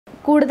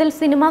കൂടുതൽ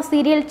cinema,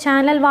 serial,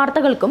 channel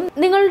വാർത്തകൾക്കും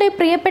നിങ്ങളുടെ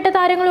പ്രിയപ്പെട്ട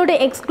താരങ്ങളുടെ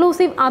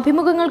എക്സ്ക്ലൂസീവ്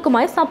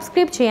അഭിമുഖങ്ങൾക്കുമായി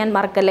സബ്സ്ക്രൈബ് ചെയ്യാൻ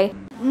മറക്കല്ലേ.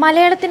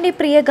 മലയാളത്തിന്റെ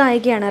പ്രിയ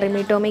ഗായികയാണ്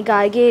റിമി ടോമി.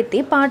 ഗായികയെ എത്തി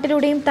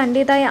പാട്ടിലൂടെയും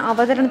തന്റേതായ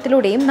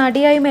അവതരണത്തിലൂടെയും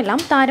നടിയായുമെല്ലാം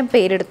താരം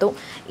പേരെടുത്തു.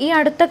 ഈ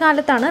അടുത്ത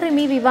കാലത്താണ്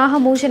റിമി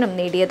വിവാഹമോചനം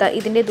നേടിയത്.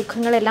 ഇതിന്റെ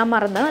ദുഃഖങ്ങളെല്ലാം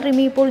മറന്ന്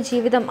റിമി ഇപ്പോൾ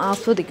ജീവിതം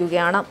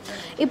ആസ്വദിക്കുകയാണ്.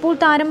 ഇപ്പോൾ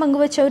താരം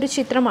പങ്കുവച്ച ഒരു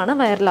ചിത്രമാണ്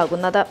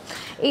വൈറലാകുന്നത്.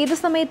 ഏതു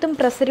സമയത്തും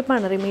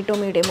പ്രസരിപ്പാണ് റിമി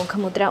ടോമിയുടെ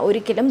മുഖമുദ്ര.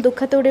 ഒരിക്കലും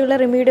ദുഃഖത്തോടെയുള്ള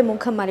റിമിയുടെ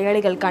മുഖം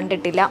മലയാളികൾ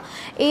കണ്ടിട്ടില്ല.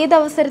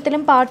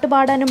 ഏതവസരത്തിലും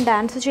പാട്ടുപാടാനും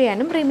ഡാൻസ്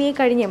ചെയ്യാനും റിമിയെ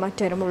കഴിഞ്ഞേ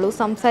മറ്റാരുമുള്ളൂ.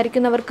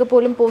 സംസാരിക്കുന്നവർക്ക്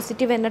പോലും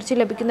പോസിറ്റീവ് എനർജി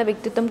ലഭിക്കുന്ന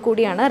വ്യക്തിത്വം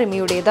കൂടിയാണ്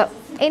റിമിയുടെ.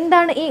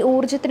 എന്താണ് ഈ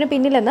ഊർജ്ജത്തിന്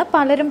പിന്നിലെന്ന്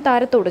പലരും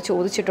താരത്തോട്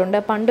ചോദിച്ചിട്ടുണ്ട്.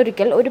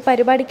 പണ്ടൊരിക്കൽ ഒരു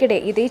പരിപാടിക്കിടെ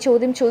ഇതേ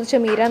ചോദ്യം ചോദിച്ച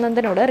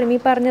മീരാനന്ദനോട് റിമി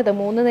പറഞ്ഞത്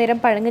 3 നേരം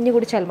പഴങ്കഞ്ഞി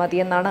കുടിച്ചാൽ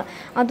മതിയെന്നാണ്.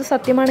 അത്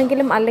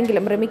സത്യമാണെങ്കിലും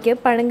അല്ലെങ്കിലും റിമിക്ക്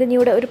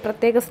പഴങ്കഞ്ഞിയുടെ ഒരു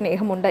പ്രത്യേക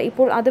സ്നേഹമുണ്ട്.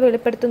 ഇപ്പോൾ അത്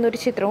വെളിപ്പെടുത്തുന്ന ഒരു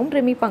ചിത്രവും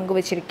റിമി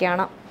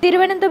പങ്കുവച്ചിരിക്കുകയാണ്.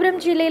 തിരുവനന്തപുരം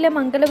ജില്ലയിലെ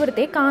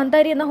മംഗലപുരത്തെ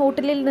കാന്താരി എന്ന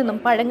ഹോട്ടലിൽ നിന്നും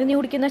പഴങ്കഞ്ഞി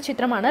കുടിക്കുന്ന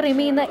ചിത്രമാണ്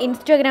റിമി ഇന്ന്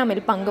ഇൻസ്റ്റാഗ്രാമിൽ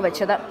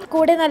പങ്കുവച്ചത്.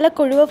 കൂടെ നല്ല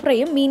കൊഴുവ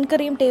ഫ്രൈയും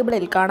മീൻകറിയും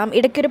ടേബിളിൽ കാണാം.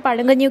 ഇടയ്ക്കൊരു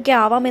പഴങ്കഞ്ഞിയൊക്കെ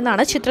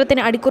ആവാമെന്നാണ്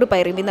ചിത്രത്തിന്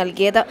അടിക്കുറിപ്പായി റിമി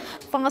നൽകിയത്.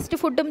 ഫാസ്റ്റ്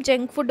ഫുഡും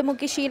ജങ്ക്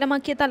ഫുഡുമൊക്കെ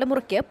ശീലമാക്കിയ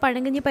തലമുറയ്ക്ക്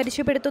പഴങ്കഞ്ഞി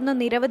പരിചയപ്പെടുത്തുന്ന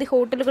നിരവധി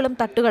ഹോട്ടലുകളും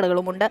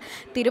തട്ടുകടകളുമുണ്ട്.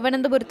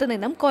 തിരുവനന്തപുരത്ത്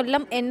നിന്നും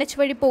കൊല്ലം NH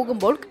വഴി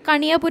പോകുമ്പോൾ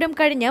കണിയാപുരം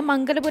കഴിഞ്ഞ്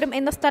മംഗലപുരം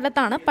എന്ന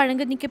സ്ഥലത്താണ്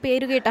പഴങ്കഞ്ഞിക്ക്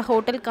പേരുകേട്ട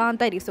ഹോട്ടൽ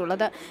കാന്താരീസ്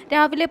ഉള്ളത്.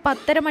 രാവിലെ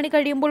 10:30 മണി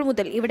കഴിയുമ്പോൾ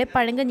മുതൽ ഇവിടെ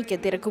പഴങ്കഞ്ഞിക്ക്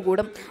തിരക്ക്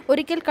കൂടും.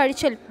 ഒരിക്കൽ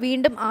കഴിച്ചാൽ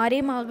വീണ്ടും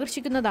ആരെയും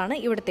ആകർഷിക്കുന്നതാണ്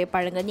ഇവിടുത്തെ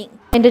പഴങ്കഞ്ഞി.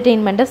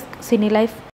 Entertainment desk, Sini life.